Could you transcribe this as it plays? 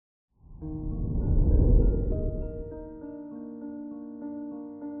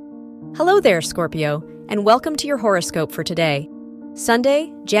Hello there, Scorpio, and welcome to your horoscope for today,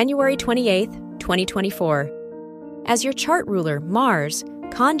 Sunday, January 28th, 2024. As your chart ruler, Mars,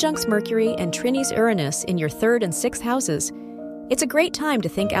 conjuncts Mercury and trines Uranus in your 3rd and 6th houses, it's a great time to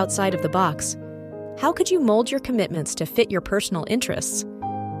think outside of the box. How could you mold your commitments to fit your personal interests?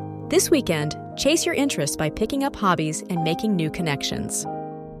 This weekend, chase your interests by picking up hobbies and making new connections.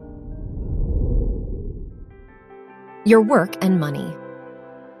 Your work and money.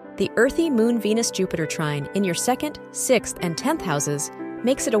 The earthy Moon-Venus-Jupiter trine in your 2nd, 6th, and 10th houses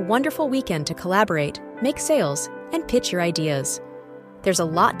makes it a wonderful weekend to collaborate, make sales, and pitch your ideas. There's a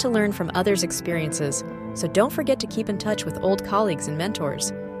lot to learn from others' experiences, so don't forget to keep in touch with old colleagues and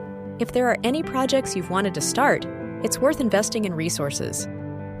mentors. If there are any projects you've wanted to start, it's worth investing in resources.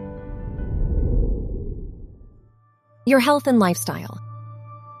 Your health and lifestyle.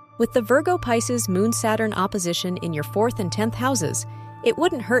 With the Virgo-Pisces Moon-Saturn opposition in your 4th and 10th houses, it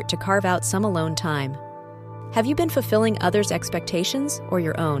wouldn't hurt to carve out some alone time. Have you been fulfilling others' expectations or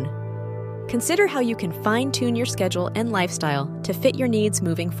your own? Consider how you can fine-tune your schedule and lifestyle to fit your needs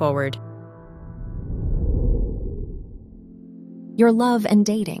moving forward. Your love and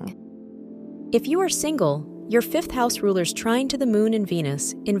dating. If you are single, your 5th house ruler's trine to the Moon and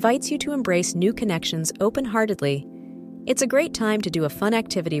Venus invites you to embrace new connections open-heartedly. It's a great time to do a fun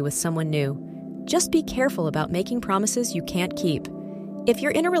activity with someone new. Just be careful about making promises you can't keep. If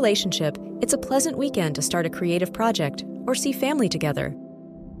you're in a relationship, it's a pleasant weekend to start a creative project or see family together.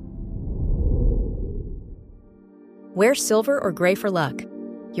 Wear silver or gray for luck.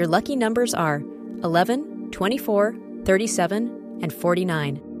 Your lucky numbers are 11, 24, 37, and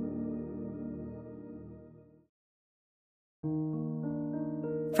 49.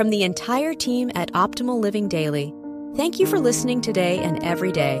 From the entire team at Optimal Living Daily, thank you for listening today and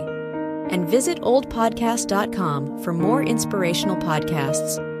every day. And visit oldpodcast.com for more inspirational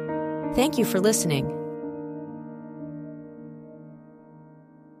podcasts. Thank you for listening.